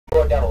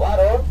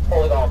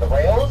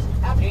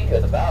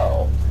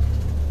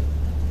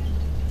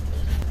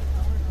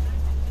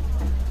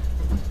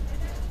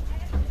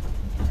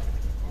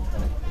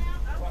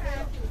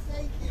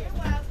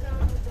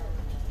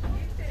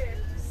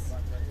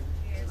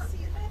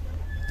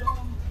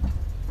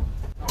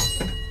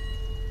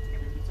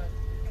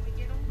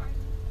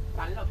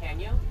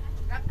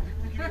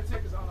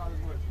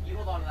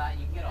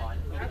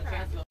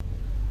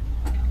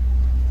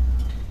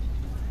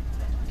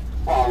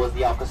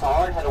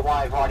Alcazar had a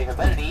wide variety of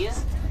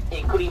amenities,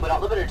 including but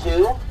not limited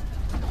to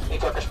a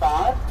Turkish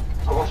bath,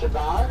 a Russian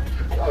bath,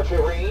 an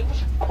archery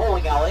range, a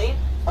bowling alley,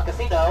 a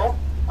casino,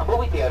 a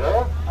movie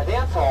theater, a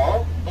dance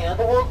hall, and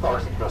the world's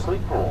largest indoor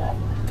swimming pool.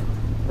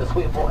 The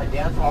swimming pool and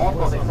dance hall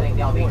both extending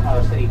down the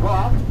entire city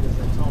block.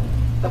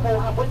 The pool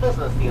have windows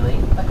in the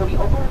ceiling that could be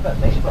open for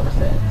ventilation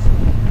purposes.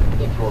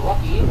 If you were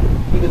lucky,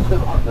 you could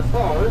swim under the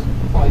stars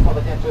while you saw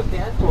the dancers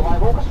dance to a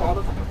live orchestra on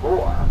the second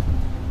floor.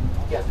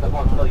 Guests at the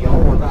Park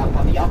Pavilion were laughed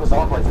on the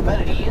Alcazar for its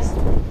amenities,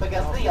 but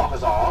guests at the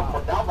Alcazar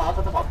were now laughed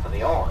at the Park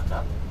Pavilion.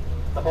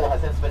 The pool has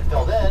since been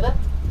filled in.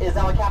 It is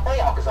now a Cafe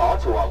Alcazar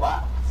to our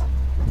left.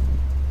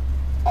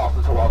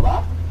 Also to our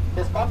left,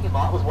 this parking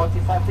lot was once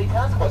the site for the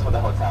tennis courts for the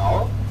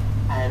hotel,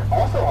 and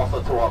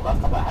also to our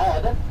left up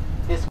ahead,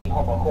 this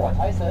Corporal Cora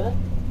Tyson,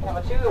 a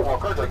material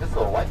worker during the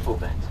civil rights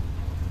movement.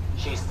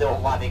 She's still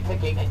alive and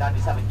kicking at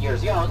 97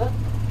 years young.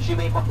 She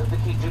made Martin Luther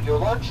King Jr.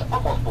 lunch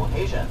on multiple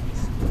occasions.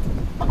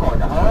 According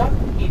to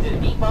her, he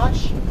didn't eat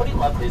much, but he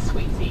loved his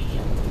sweet tea.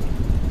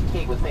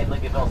 King would stay in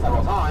Lincolnville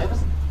several times.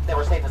 They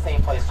were staying in the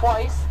same place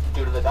twice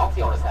due to the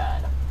bounty on his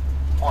head.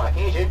 On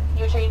occasion,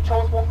 he would change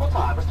homes multiple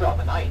times throughout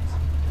the night.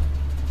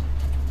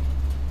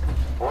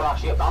 We're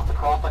actually about to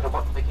cross like a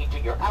Martin Luther King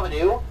Jr.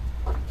 Avenue,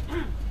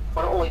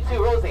 but only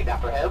 2 roads named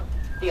after him,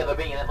 the other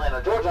being in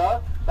Atlanta,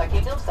 Georgia, that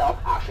King himself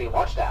actually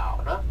marched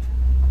down.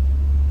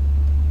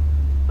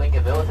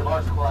 Lincolnville is the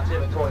largest collection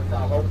of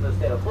Victorian-style homes in the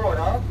state of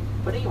Florida,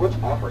 many of which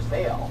are for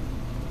sale,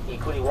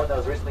 including one that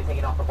was recently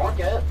taken off the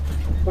market.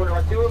 One of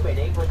our 2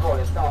 remaining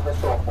Victorian-style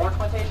historic orange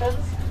plantations,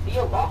 the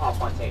Yamaha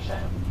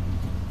Plantation.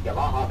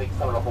 Yamaha being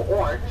summoned for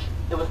orange,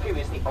 it was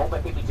previously owned by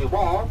P.P.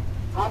 Duval,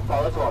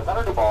 half-brother to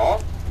Alexander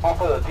Duval,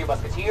 also the 3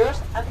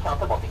 Musketeers, and the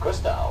Count of Monte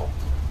Cristo.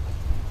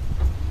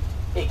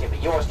 It can be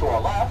yours to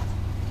our left.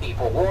 Be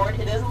forewarned,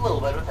 it is a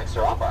little bit of a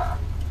fixer-upper.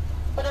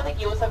 But I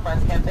think you and some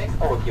friends can fix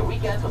over a few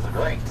weekends with some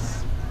drinks.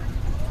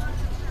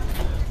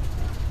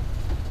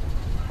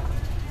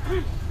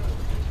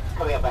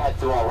 Coming up ahead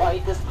to our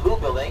right, this blue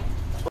building,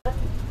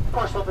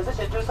 personal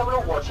position to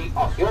summon War Chief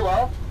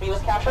Osceola, he was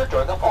captured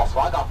during a false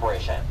flag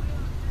operation.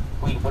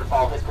 We would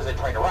follow his prison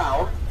train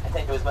around,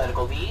 attend to his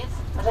medical needs,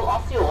 until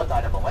Osceola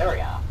died of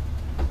malaria.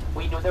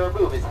 We knew they would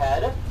remove his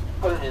head,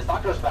 put it in his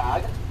doctor's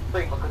bag,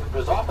 bring him to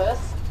his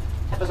office,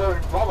 and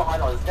preserve formaldehyde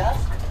on his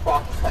desk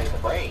while he studied the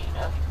brain.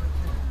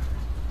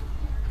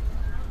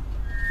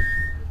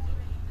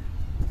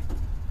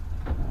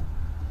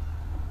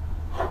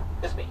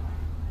 Just me.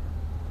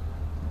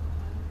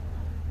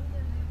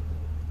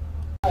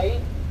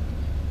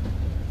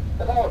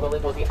 The taller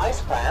building was the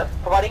ice plant,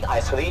 providing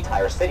ice for the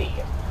entire city.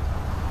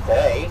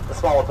 Today, the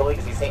smaller building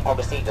is the St.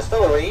 Augustine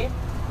Distillery,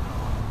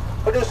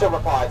 producer and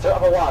proprietor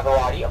of a wide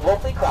variety of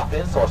locally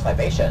crafted and sourced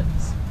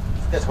libations.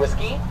 There's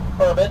whiskey,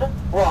 bourbon,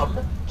 rum,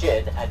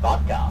 gin, and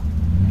vodka.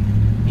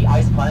 The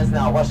ice plant is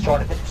now a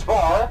restaurant and vintage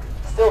bar,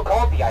 still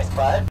called the ice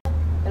plant,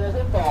 and as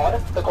it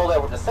thawed, the cold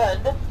air would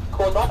descend,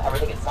 cooling off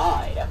everything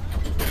inside.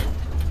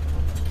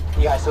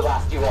 The ice would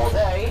last you all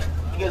day,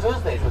 because it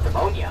was made with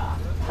ammonia.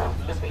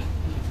 Just me.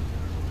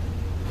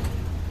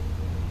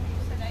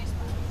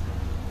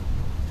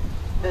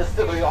 This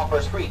distillery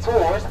offers free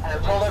tours, and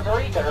I'm told they're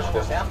very generous with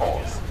their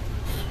samples.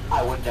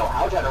 I wouldn't know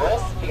how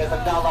generous, because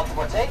I'm not allowed to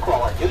partake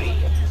while on duty.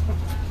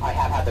 I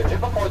have had their gin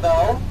before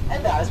though,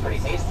 and that is pretty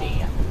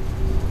tasty.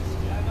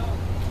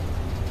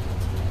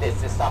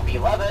 This is stop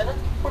 11.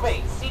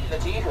 Remain seated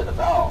until you hear the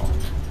bell.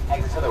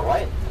 Exit to the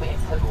right,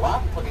 exit to the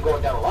left, looking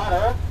going down a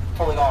ladder,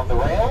 holding on the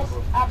rails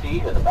after you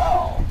hear the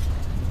bell.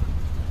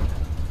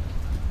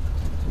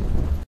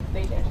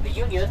 They entered the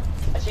Union,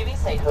 achieving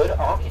statehood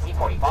around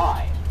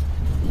 1845.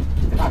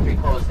 The factory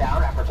closed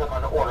down after it took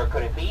on an order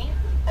couldn't be,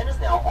 and is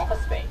now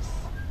office space.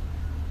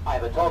 I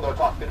have been told their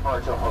talks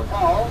converted to a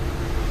hotel.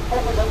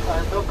 Hopefully those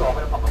times they'll go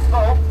over to public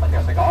smoke like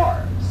their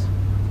cigars.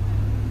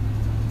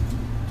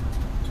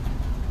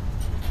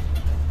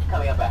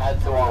 Coming up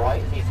ahead to our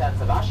right is the San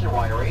Sebastian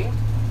Winery.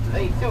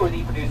 They too are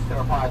the producers and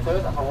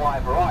proprietors of a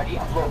wide variety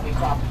of locally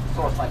crafted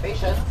sourced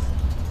libations,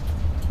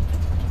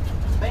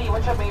 many of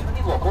which are made from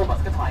the local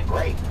Muscatine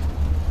grape.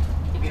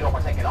 If you don't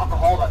partake in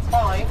alcohol, that's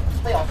fine.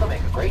 They also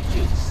make a great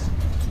juice.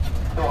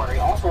 The winery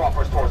also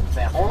offers tours and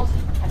samples,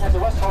 and has a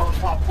restaurant on the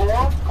top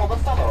floor called the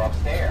Cellar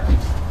upstairs.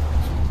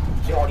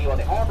 You don't need what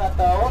they call that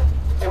though.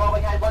 They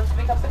probably had one to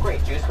make up the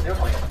grape juice when they were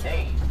playing with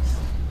names.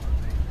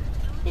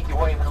 If you're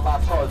waiting for the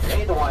last tour of the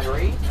day at the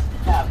winery,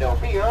 have no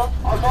fear,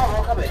 our driver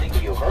will come in and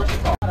give you a courtesy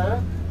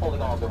car,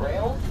 holding on the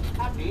rails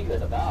after you hear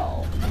the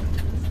bell.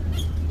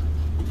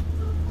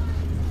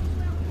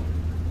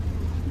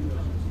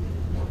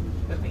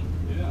 With me.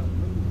 Yeah.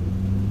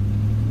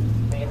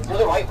 To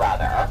the right,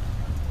 rather.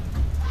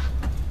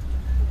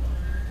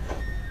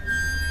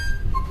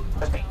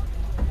 With me.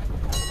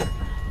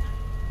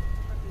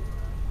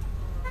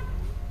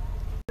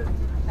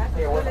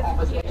 Here with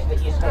office facing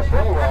the East Coast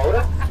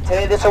Railroad.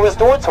 Today the service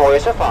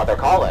dormitories for Father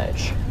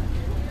College.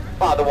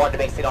 Father wanted to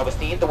make St.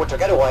 Augustine the winter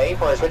getaway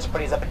for his rich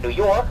buddies up in New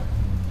York,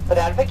 but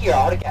had to figure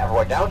out how to get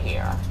everyone down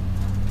here.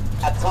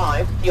 At the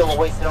time, the only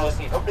way St.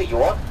 Augustine from New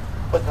York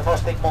was to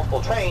first take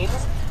multiple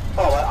trains,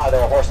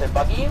 Father a horse and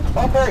buggy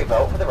or ferry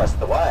boat for the rest of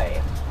the way.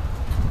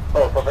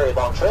 Both were very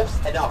long trips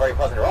and not very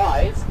pleasant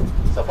rides,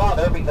 so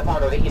Father, being the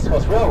founder of the East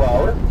Coast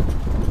Railroad,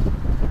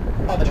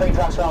 on the train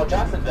tracks around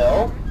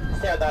Jacksonville,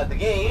 stared down at the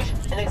gauge,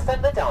 and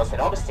extended it down to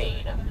St.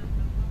 Augustine,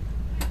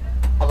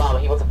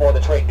 allowing people to board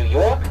the train in New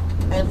York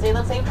and stay in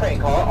that same train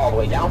car all the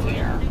way down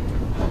here.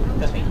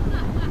 Just me.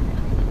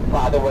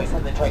 Father will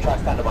extend the train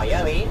tracks down to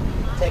Miami,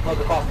 take a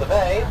look across the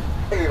bay,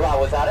 figured while I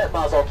was at it,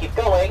 might as well keep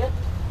going,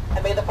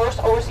 and made the first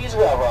overseas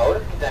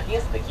railroad connecting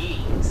us to the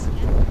Keys.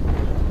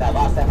 That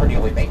last effort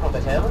nearly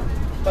bankrupted him,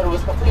 but it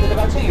was completed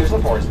about 2 years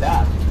before his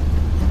death.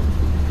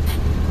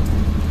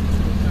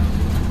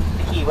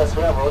 The Key West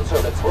Railroad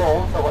served its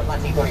role until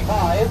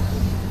 1935,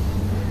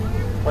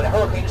 when a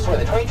hurricane destroyed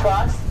the train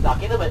tracks,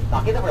 knocking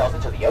the rails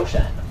into the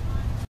ocean.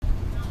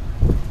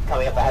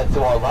 Coming up ahead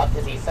to our left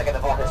is the second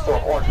of our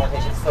historic orange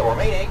plantations still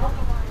remaining,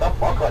 the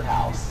Buckland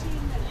House.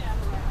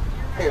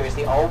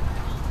 Previously owned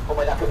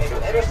by Dr. Andrew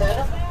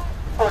Anderson,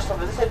 first from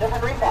the descendant of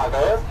Henry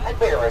Father and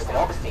Bearer St.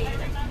 Augustine.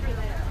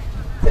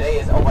 Today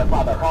is owned by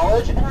Father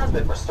College and has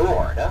been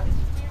restored.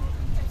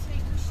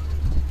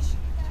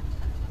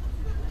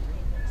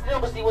 St.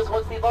 Augustine was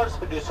once the largest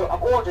producer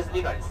of oranges in the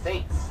United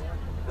States.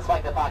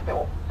 Despite the fact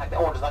that the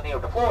oranges are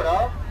native to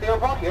Florida, they were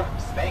brought here from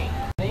Spain.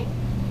 They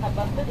had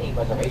less than 8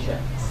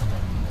 reservations.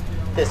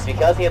 This is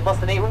because he had less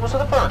than 8 rooms for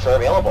the furniture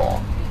available.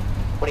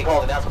 When he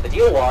called and asked what the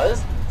deal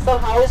was,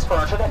 somehow his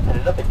furniture had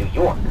ended up in New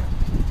York.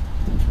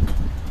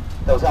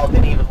 The hotel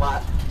didn't even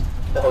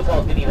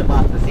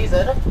last the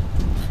season,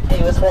 and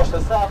he was forced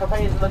to sell for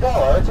pennies in the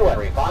dollar to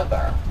Henry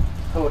Father,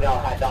 who now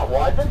had not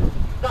 1,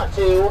 not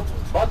 2,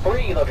 but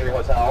 3 luxury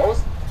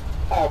hotels,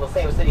 all in the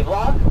same city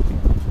block,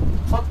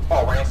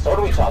 all right next door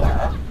to each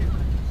other.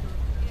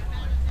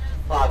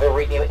 Father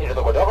renamed it into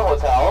the Cordova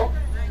Hotel,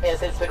 and has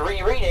since been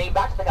renamed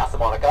back to the Casa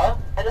Monica,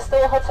 and is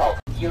still a hotel.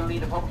 You don't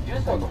need a pump to do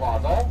so at the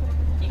plaza.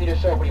 You can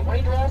just show up in your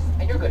wedding dress,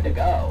 and you're good to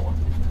go.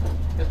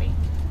 Excuse me.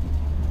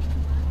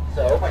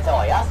 So, until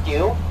I ask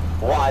you,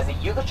 why is it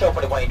you could show up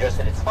in a wedding dress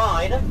and it's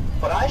fine,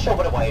 but I show up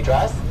in a wedding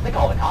dress, they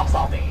call the cops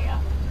on me.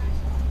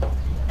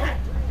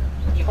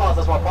 The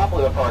plaza is more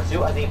properly referred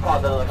to as the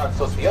Plaza de la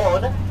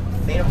Constitucion,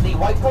 made of the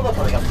white pillar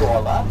coming up to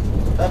our left,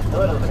 the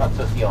Pillar de la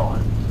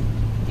Constitucion.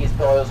 These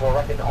pillars were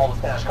erected in all the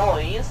Spanish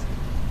colonies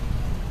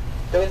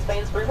during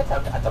Spain's brief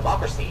attempt at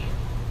democracy.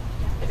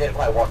 It didn't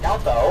quite work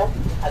out though,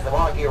 as the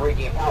monarchy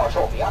regained power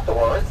shortly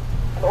afterwards,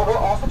 and order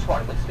all such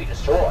monuments to be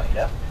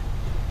destroyed.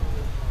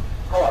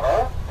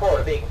 However,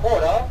 Florida being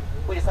Florida,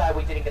 we decided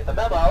we didn't get the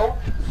memo,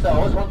 so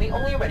it was one of the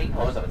only remaining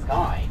pillars of its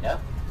kind.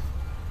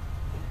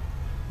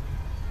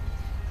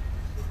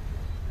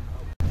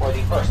 Where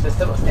the first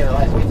system of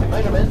standardized weights and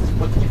measurements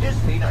was introduced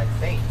to the United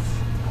States.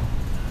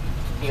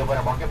 The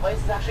winter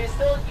marketplace is actually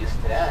still in use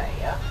today.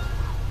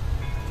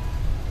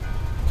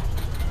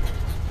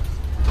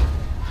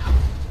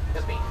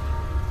 Just me.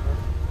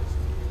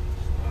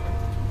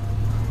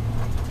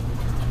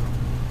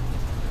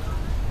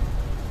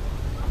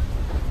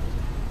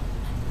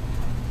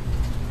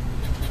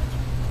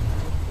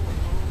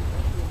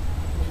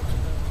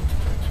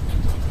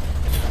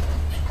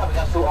 Coming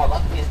up to our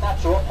left is the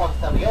statue of Ponce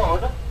de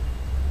Leon.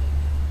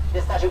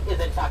 This statue is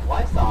in fact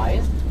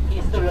life-size.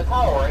 He stood at a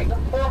towering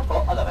 4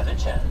 foot 11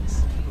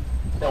 inches.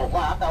 Don't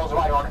laugh, that was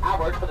right on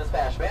average for the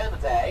Spanish man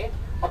of the day,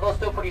 although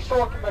still pretty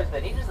short compared to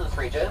the natives of this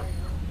region,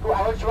 who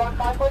averaged around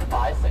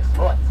 5'5", 6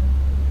 foot.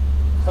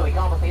 So he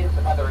compensated with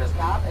the feather in his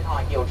cap and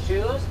high-heeled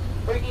shoes,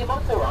 bringing him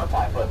up to around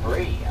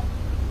 5'3".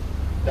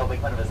 Don't make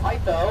fun of his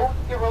height though,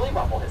 you really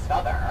ruffle his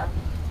feather.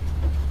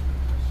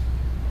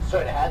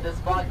 Straight ahead, this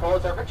flag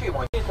colors our victory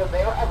point. So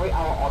there every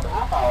hour on the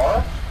half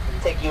hour,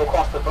 take you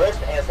across the bridge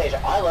to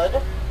Anastasia Island,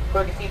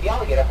 where you can see the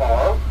alligator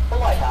farm, the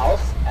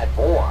lighthouse, and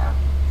more.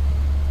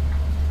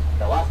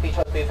 The last beach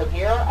was from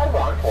here at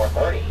around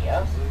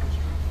 4:30.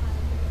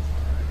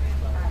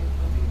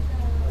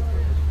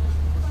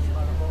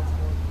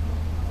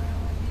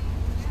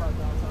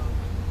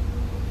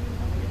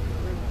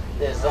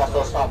 This is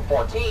also stop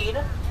 14,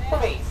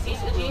 remain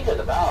seats until you hear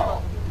the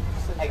bell.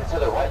 Exit to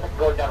the right like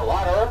going down a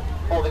ladder,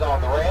 holding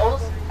on the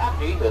rails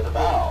after you hear the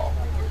bell.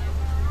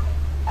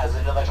 As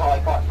there's another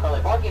trolley currently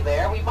parking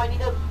there, we might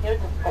need to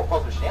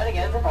pull some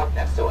shenanigans and park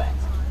next to it.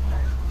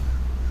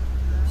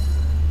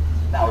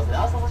 That was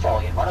us as the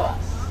trolley in front of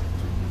us.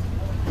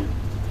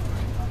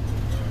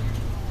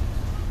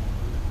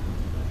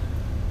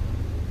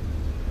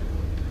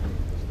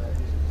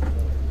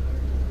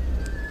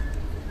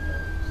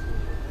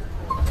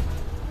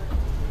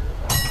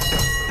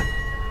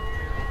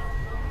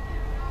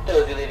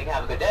 Those of you leaving,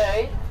 have a good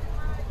day.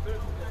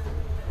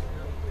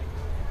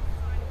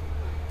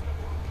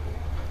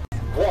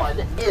 1,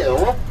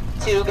 ew.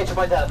 2, get your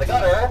mind out of the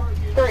gutter.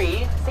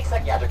 3, seek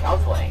psychiatric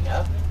counseling.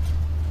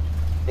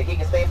 The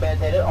King of Spain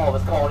mandated all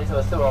of his colonies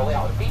with similar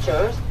layout and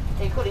features,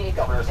 including a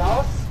governor's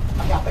house,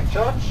 a Catholic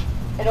church,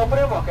 an open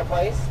air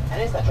marketplace,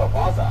 and a central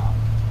plaza.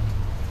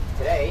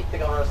 Today, the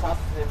governor's house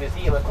is a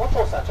museum and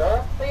cultural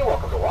center that you're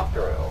welcome to walk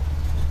through.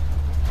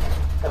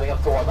 Coming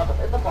up to our left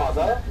in the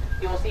plaza,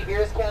 you will see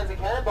beers, cannons, and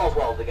cannonballs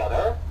welded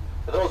together.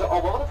 Those are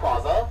all over the plaza.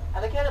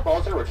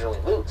 cannonballs are originally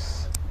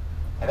loose.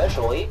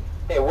 Eventually,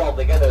 they were rolled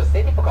together as a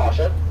safety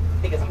precaution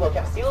because people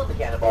kept stealing the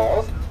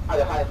cannonballs,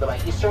 either hiding them by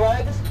Easter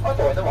eggs or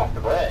throwing them off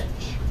the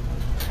bridge.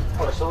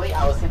 Personally,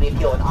 I would see the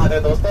appeal in either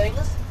of those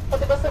things, but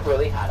they must have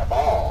really had a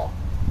ball.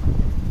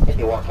 If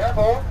they weren't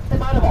careful, they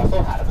might have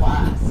also had a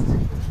blast.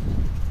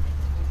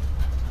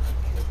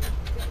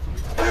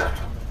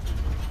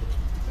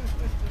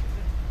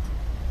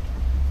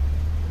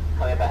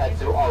 Coming up ahead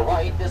to our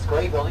right, this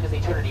gray building is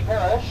Eternity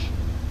Parish,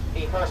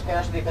 the first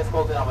parish of the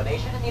Episcopal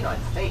denomination in the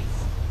United States.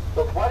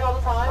 Built right all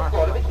the time,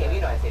 Florida became the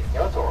United States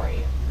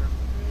territory.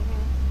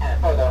 And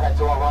further ahead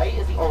to our right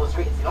is the oldest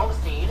street in St.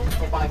 Augustine,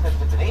 in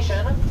bicentennial of the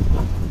nation,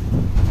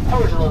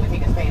 originally the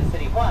King of Spain's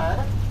city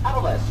plan,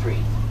 Avalon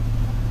Street.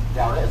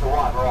 Down it is a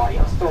wide variety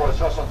of stores,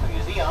 restaurants, and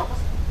museums,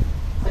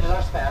 such as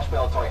our Spanish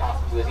Military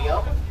Hospital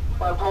Museum,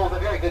 where I'm told is a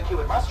very good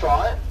Cuban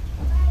restaurant,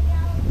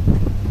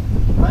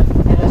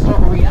 and a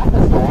historical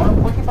reenactment store,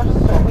 where you can purchase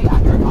historically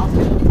accurate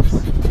costumes.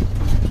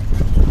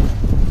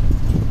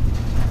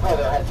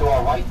 Further ahead to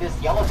our right,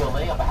 this yellow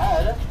building up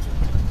ahead,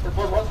 this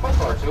was once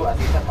referred to as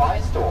the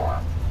Surprise Store,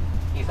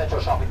 the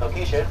central shopping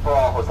location for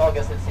all hotel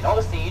guests in St.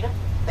 Augustine,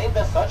 named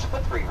as such for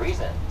 3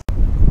 reasons.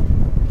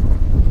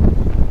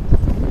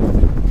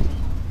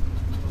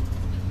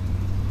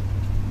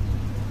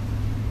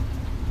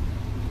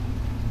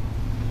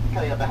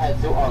 Coming up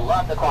ahead to our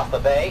left across the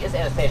bay is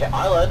Anastasia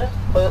Island,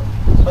 where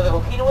the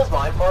volcano was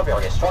mined for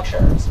various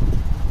structures.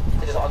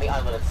 Such as on the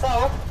island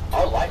itself,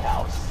 our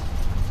lighthouse.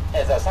 It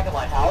is our second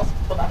lighthouse,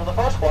 built after the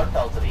first one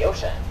fell to the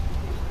ocean.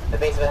 The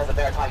base of it has a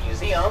maritime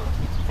museum,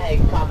 and you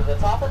can climb to the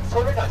top with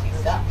 219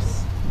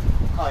 steps.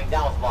 Climbing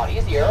down is a lot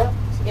easier.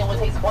 It only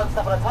takes 1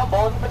 step on a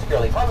tumble if you're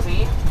particularly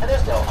clumsy, and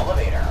there's no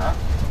elevator.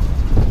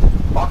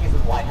 Markings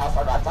in the lighthouse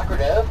are not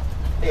decorative.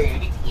 They are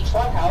unique to each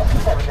lighthouse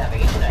with separate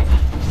navigation IDs.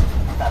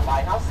 That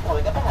lighthouse is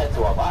coming up ahead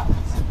to our left.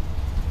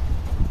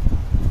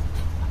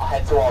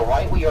 Ahead to our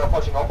right, we are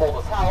approaching our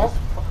oldest house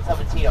from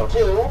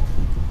 1702.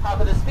 How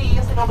could this be,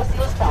 as St. Augustine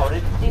was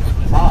founded in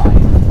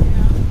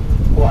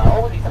 1865?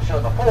 Well, with the exception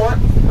of the fort,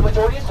 the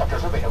majority of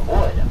structures are made of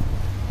wood.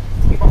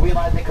 People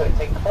realized they couldn't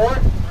take the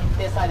fort.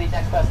 They decided the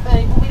next best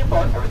thing would be to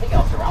burn everything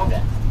else around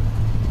it.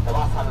 The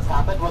last time this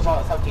happened was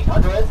around the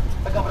 1700s,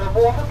 by Governor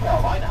Moore from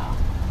Carolina,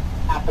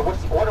 after which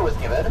the order was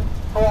given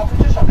for all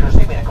future structures to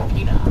be made in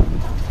coquina.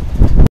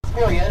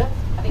 Period,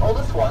 and the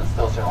oldest one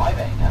still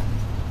surviving.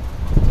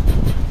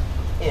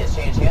 It has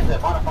changed hands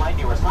and modified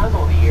numerous times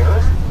over the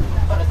years,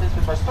 but has since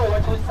been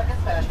restored to its second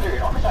Spanish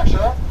period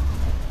architecture,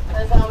 and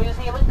is now a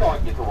museum and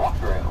going you can walk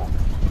through.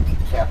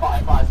 There are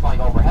 5 flags flying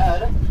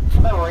overhead,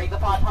 commemorating the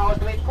 5 powers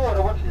that made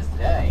Florida what it is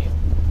today,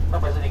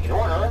 representing in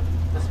order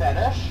the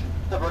Spanish,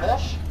 the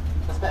British,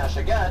 the Spanish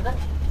again,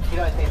 the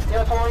United States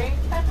territory,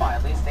 and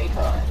finally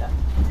statehood.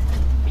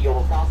 The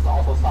old house is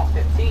also stop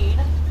 15,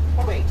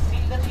 or wait,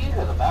 seated until you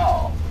hear the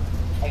bell.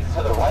 Exit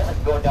to the right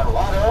like going down a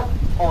ladder,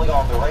 holding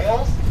on the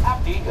rails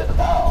after you hear the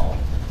bell.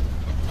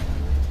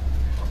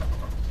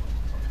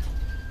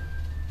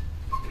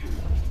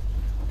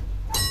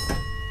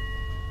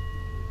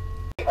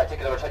 Pay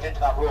particular attention to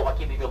that rule about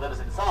keeping your limbs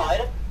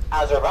inside,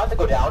 as we're about to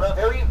go down a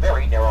very,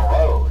 very narrow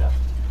road.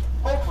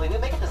 Hopefully we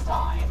make it this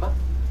time.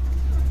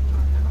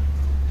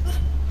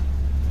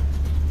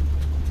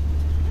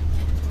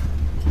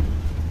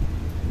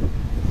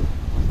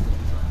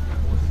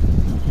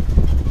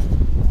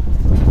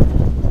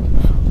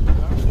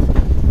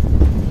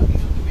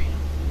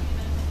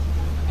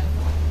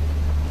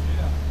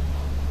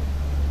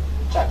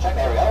 Check,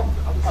 there we go.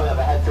 Coming up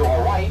ahead to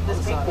our right,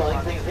 this pink building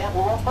is an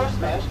example of a first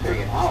Spanish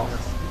period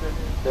house.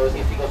 There was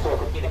a single story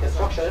coquina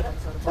construction,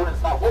 wooden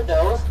slot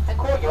windows, and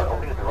courtyard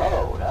opening to the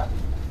road.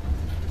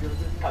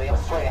 Coming up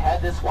straight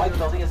ahead, this white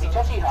building is the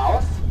Chechi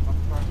House,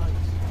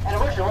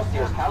 an original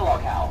Sears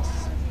catalog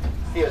house.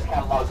 Sears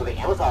catalogs were the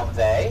Amazon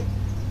day.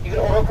 You could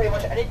order pretty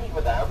much anything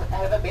for them and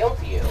have it mailed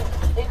to you,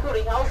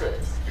 including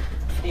houses.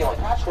 The only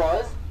catch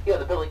was, you had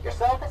to build it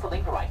yourself and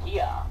something from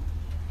IKEA.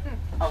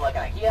 Unlike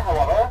an IKEA,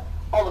 however,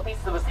 all the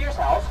pieces of a Sears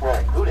house were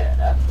included.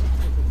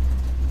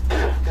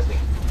 Excuse me.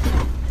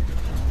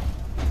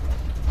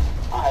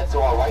 Ahead to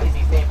our right is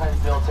the St.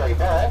 Francis Military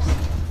Barracks.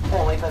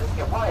 Formerly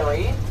Franciscan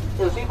Priory, it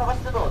was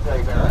repurposed as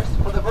military barracks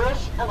for the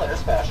British and later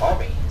Spanish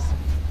armies.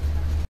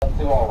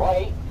 To our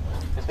right,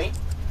 coming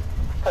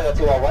up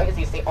to our right is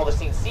the St.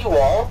 Augustine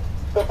seawall,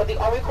 built by the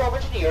Army Corps of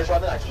Engineers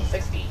around the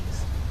 1960s.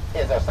 It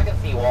is our second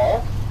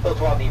seawall,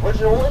 built around the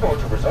original in order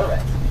to preserve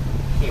it.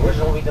 The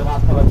original being the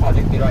last public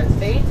project in the United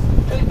States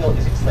to be built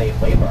using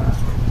slave labor.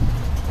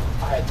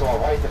 Ahead to our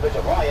right is the Bridge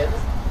of Lions,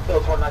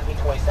 built around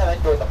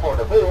 1927 during the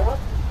Florida boom.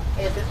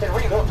 It has since been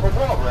rebuilt to a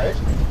drawbridge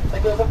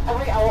that goes up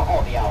every hour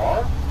on the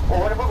hour, or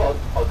whenever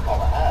boats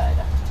call ahead.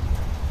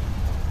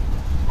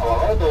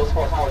 However, those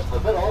 4 towers in the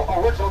middle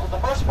are original to the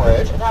first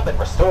bridge and have been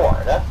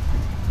restored.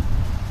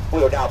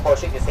 We are now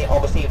approaching the St.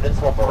 Augustine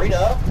Municipal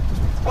Marina,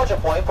 departure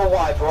point for a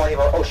wide variety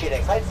of our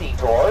oceanic sightseeing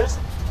tours,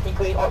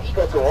 including our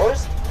eco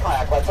tours,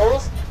 kayak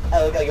rentals,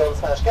 El Gallo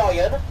Spanish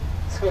Galleon,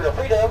 Schooner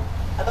Freedom,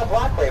 and the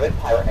Black Raven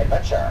Pirate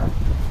Adventure.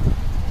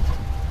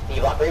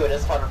 The Black Raven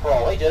is fun for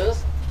all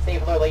ages, save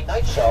for their late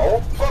night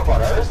show,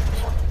 Roadrunners,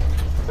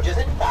 which is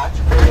in fact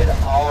rated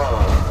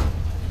R.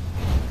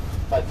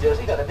 But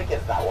seriously doesn't think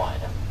it's that one.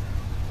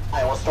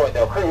 I almost destroyed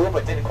their crew,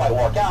 but didn't quite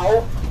work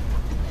out.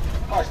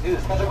 Hard to do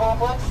the schedule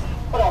conflicts,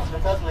 but also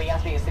because when they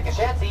asked me to stick a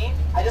shanty,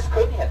 I just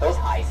couldn't hit those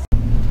highs.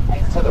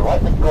 Exit to the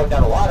right, like going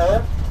down a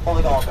ladder,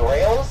 holding on the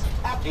rails,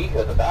 after you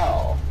hear the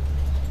bell.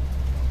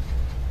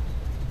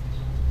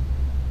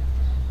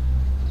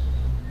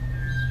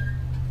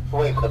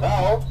 Wait for the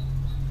bell.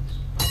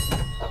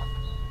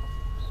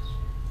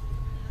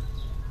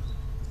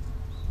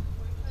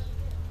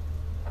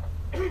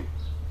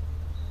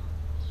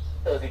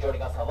 Those of you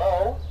joining us,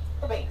 hello.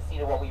 Remain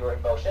seated while we were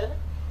in motion.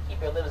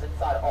 Keep your limbs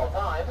inside at all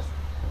times.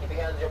 Keep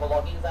your hands in your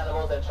belongings,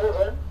 animals, and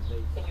children.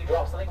 If you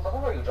drop something, remember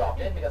where you dropped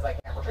it, because I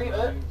can't retrieve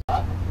it.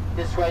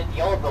 This red and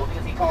yellow building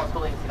is the tallest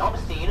building in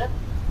Augustine,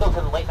 built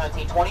in the late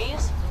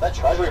 1920s, the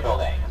Treasury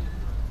Building.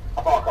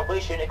 Upon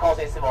completion, it caused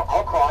a similar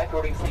outcry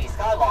throughout the city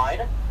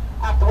skyline,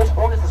 after which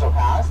ordinances were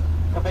passed,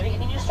 permitting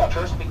any new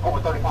structures to be over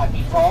 35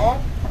 feet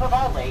tall and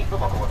provide aid for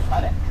local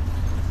aesthetic.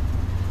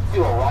 To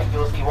your right,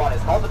 you'll see what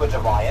is called the Bridge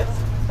of Lions.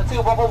 The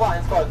two marble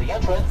lions guard the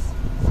entrance,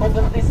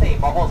 sculpted with the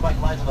same marble as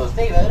Michelangelo's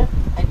David,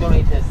 and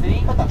donated to the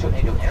city by Dr.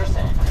 Andrew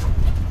Anderson.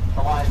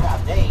 The lions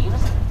have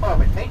names,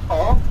 firm and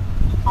faithful.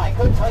 I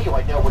could tell you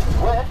I know which is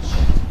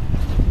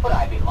which, but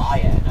I'd be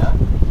lying.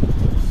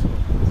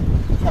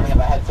 Coming up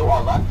ahead to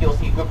our left, you'll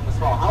see a group of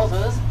small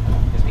houses.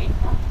 Excuse me.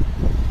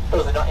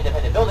 Those are not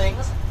independent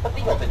buildings, but the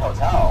Hilton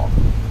Hotel.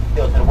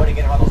 The Hilton went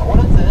again around those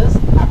ordinances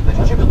after the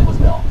Treasury Building was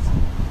built.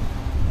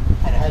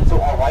 And ahead to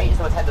our right is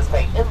the Matendus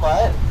Bay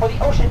Inlet, where the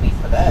ocean meets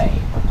the bay.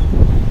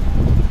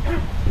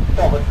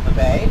 Dolphins in the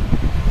bay,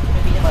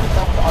 and the inlet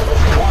itself is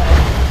artificially watered.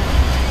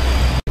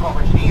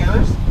 For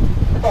engineers,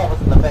 the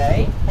dolphins in the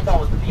bay and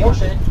dolphins in the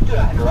ocean do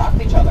not interact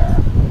with each other.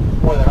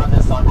 Whether on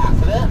this on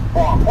accident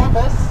or on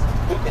purpose,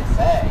 who can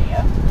say?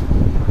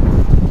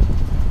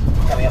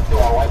 Coming up to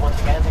our right once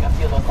again, take a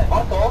few of those San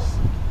Marcos.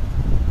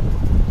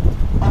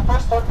 Our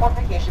first start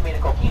fortification made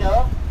in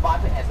Coquina,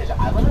 5 to Antisha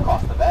Island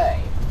across the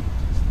bay.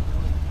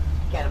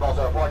 Cannonballs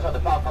are reported on the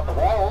top of the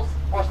walls,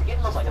 or to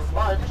get them like a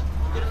sponge,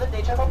 due to the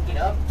nature of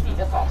Coquina being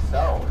a soft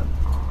stone.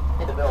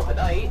 In the middle of the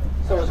night,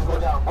 soldiers would go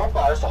down rope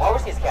ladders to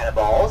harvest these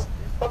cannonballs,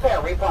 prepare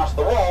and replash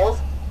the walls,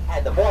 and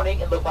in the morning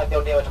it looked like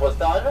no damage was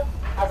done,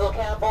 as the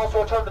cannonballs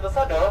were returned to the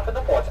center from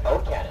the fort's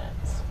own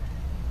cannons.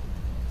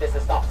 This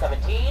is stop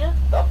 17,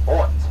 the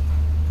fort.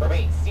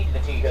 Remain seated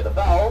until you hear the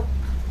bell.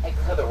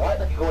 Exit to the right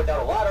like you're going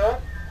down a ladder,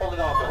 holding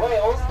on the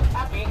rails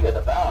after you hear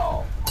the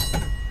bell.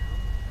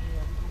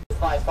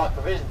 Livestock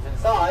provisions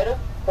inside,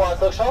 while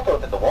it's look sheltered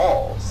within the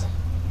walls.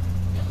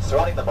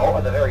 Surrounding the moat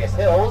are the various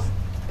hills,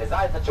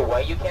 designed in such a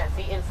way you can't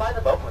see inside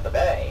the moat from the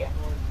bay.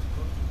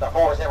 The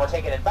fort is never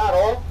taken in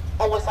battle,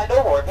 only signed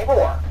over in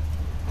paperwork,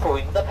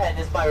 proving the pen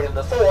is mightier than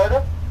the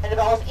sword, and the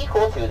bell is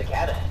equal to the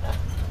cannon.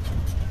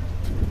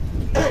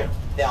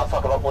 Now let's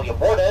talk about William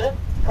Borden,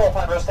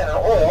 co-founder of Standard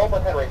Oil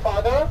with Henry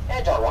Fonda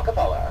and John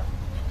Rockefeller.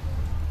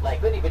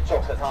 Like many big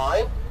jokes at the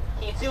time,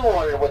 he too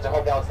wanted to win his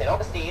hometown St.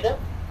 Augustine.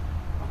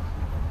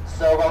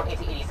 So around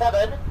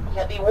 1887, he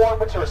had the Warren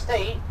Winter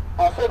Estate,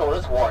 also known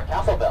as Warren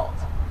Castle, built.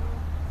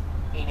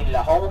 He needed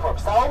a home for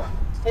himself,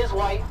 his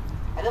wife,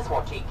 and his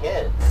 14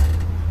 kids.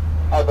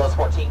 Of those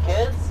 14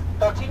 kids,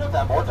 13 of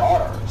them were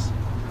daughters.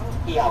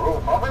 He had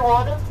room for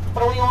everyone,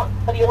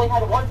 but he only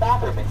had one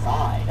bathroom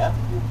inside.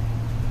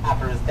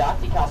 After his death,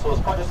 the castle was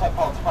purchased by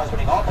Pulitzer's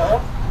prize-winning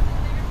author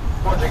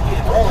Roger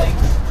Keaton Rowling,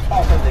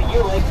 author of the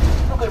Yearling,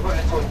 who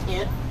converted it to an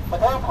inn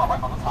with her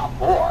apartment on the top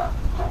floor.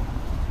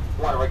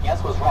 One of her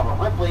guests was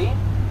Robert Ripley,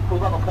 who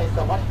loved the place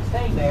so much for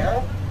staying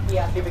there, he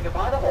asked if he could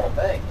buy the whole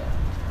thing.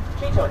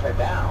 She turned her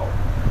down.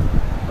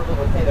 Ripley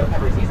would stay there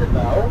every season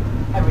though,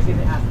 every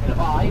season asking to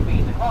buy,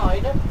 being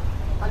declined,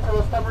 until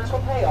his stubbornness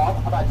would pay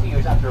off about 2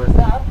 years after his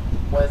death,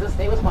 when his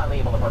estate was finally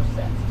able to purchase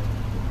it.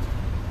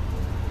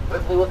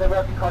 Ripley was an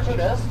American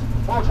cartoonist,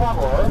 world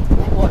traveler,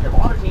 and collector of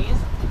oddities,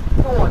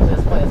 who wanted to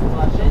display his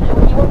collection in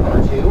what he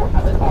referred to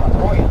as an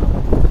auditorium.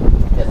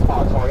 This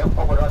auditorium,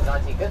 opened in the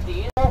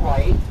 1950s,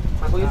 right,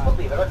 Ripley's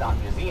Believe It or Not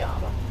Museum.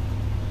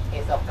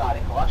 A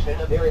self-guided collection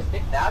of various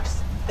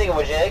knickknacks,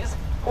 thingamajigs,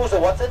 who's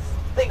and what's-its,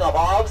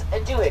 thingamabobs,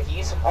 and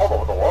doohickeys from all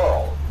over the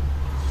world.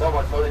 So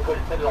much so they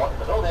couldn't fit it all in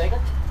the building,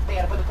 they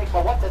had to put the things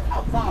for what's-its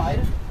outside,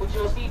 which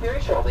you'll see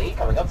very shortly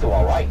coming up to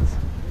our right.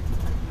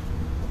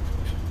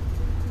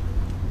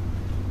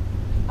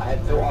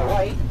 Ahead to our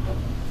right,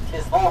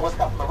 this lawn was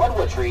cut from a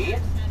redwood tree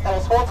that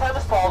was 4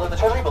 times taller than the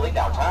Treasury Building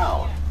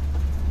downtown.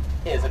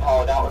 It is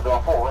hollowed out into a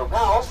 4-room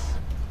house.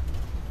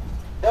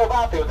 No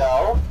bathroom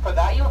though, for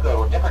that you would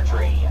go to a different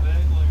tree.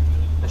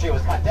 The tree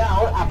was cut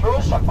down after it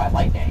was struck by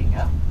lightning.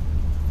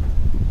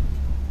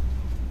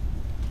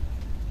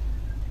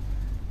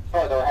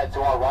 Further ahead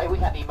to our right, we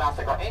have the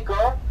Massacre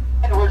Anchor,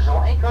 an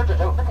original anchor to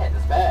tote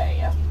Matendus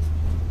Bay.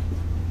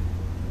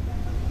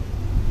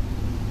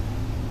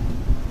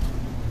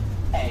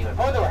 And even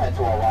further ahead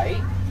to our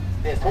right,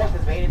 this horse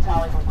is made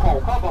entirely from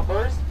coral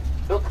carbuncles,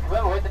 built to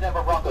commemorate the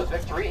Denver Broncos'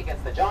 victory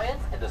against the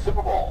Giants in the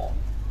Super Bowl.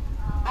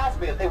 As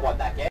if they won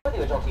that game,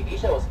 the original TV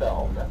show was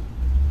filmed.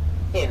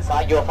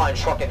 Inside, you'll find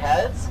shrunken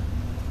heads,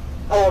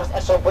 poems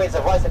and short braids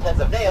of rice and tens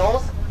of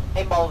nails,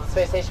 a model of the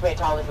space station made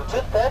entirely from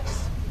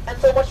toothpicks, and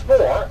so much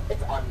more.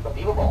 It's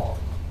unbelievable.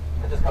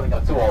 And just coming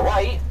up to our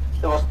right,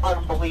 the most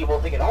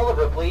unbelievable thing in all of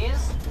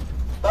Ripley's,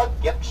 the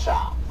gift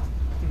shop.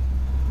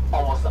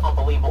 Almost as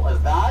unbelievable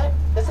as that,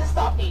 this is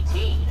stop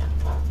 18.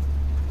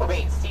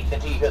 Remain seated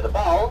until you hear the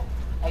bell.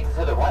 Exit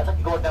to the right like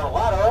you're going down a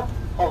ladder,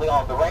 holding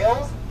on to the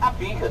rails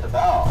after you hear the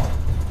bell.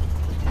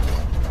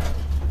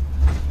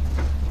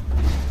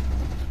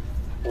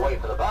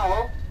 Wait for the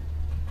bell.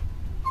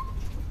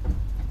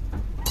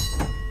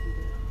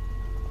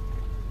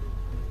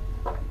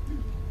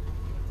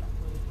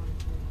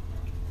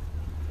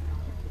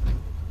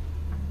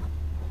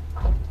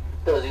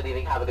 Those of you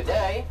leaving, have a good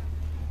day.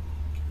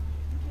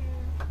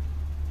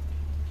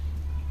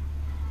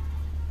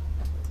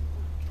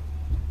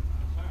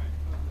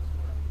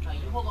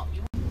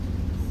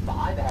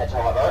 Behind the hedge,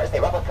 however, is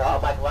a replica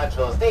of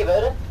Michelangelo's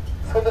David,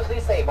 sculpted to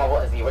the same model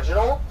as the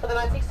original for the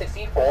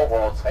 1964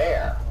 World's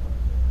Fair.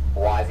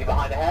 Why is he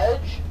behind the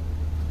hedge?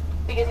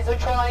 Because he's been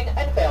trying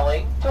and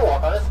failing to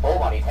work on his full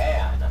body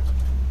tan.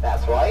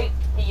 That's right,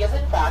 he is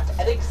in fact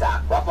an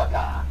exact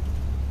replica.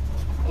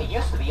 He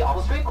used to be on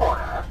the street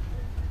corner.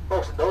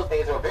 Folks in those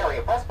days were very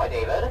impressed by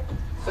David,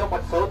 so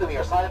much so the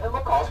mere sight of him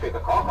would cause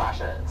frequent car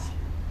crashes.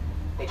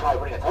 They tried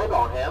putting a toga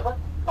on him,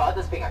 but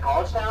this being a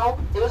college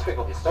town, it was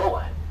frequently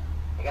stolen.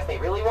 I guess they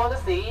really wanted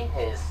to see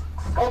his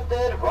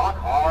sculpted,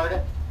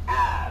 rock-hard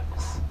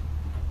abs.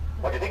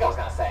 What do you think I was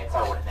going to say? It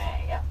started with an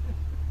A.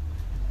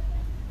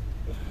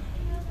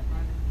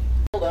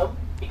 Told him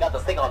he got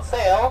this thing on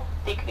sale,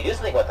 he could do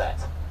something with it.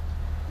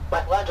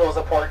 Michelangelo was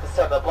reported to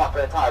sit on the block for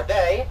the entire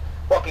day,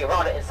 walking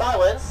around it in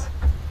silence,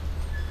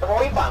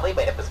 before he finally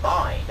made up his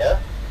mind.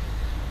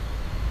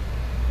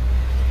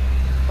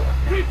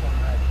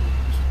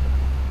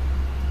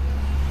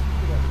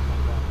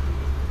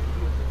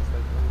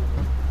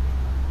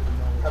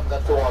 Comes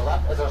up to our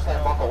left is our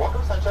San Marco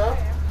Welcome Center,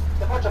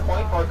 departure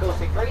point for our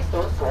ghostly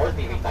Greystone stores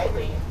leaving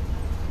nightly.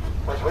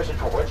 Reservations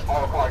for which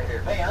are required in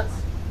advance,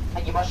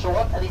 and you must show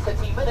up at least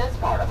 15 minutes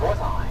prior to door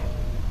time.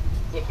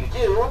 If you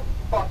do,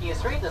 parking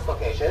is free in this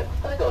location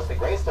for the ghostly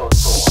Greystone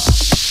store.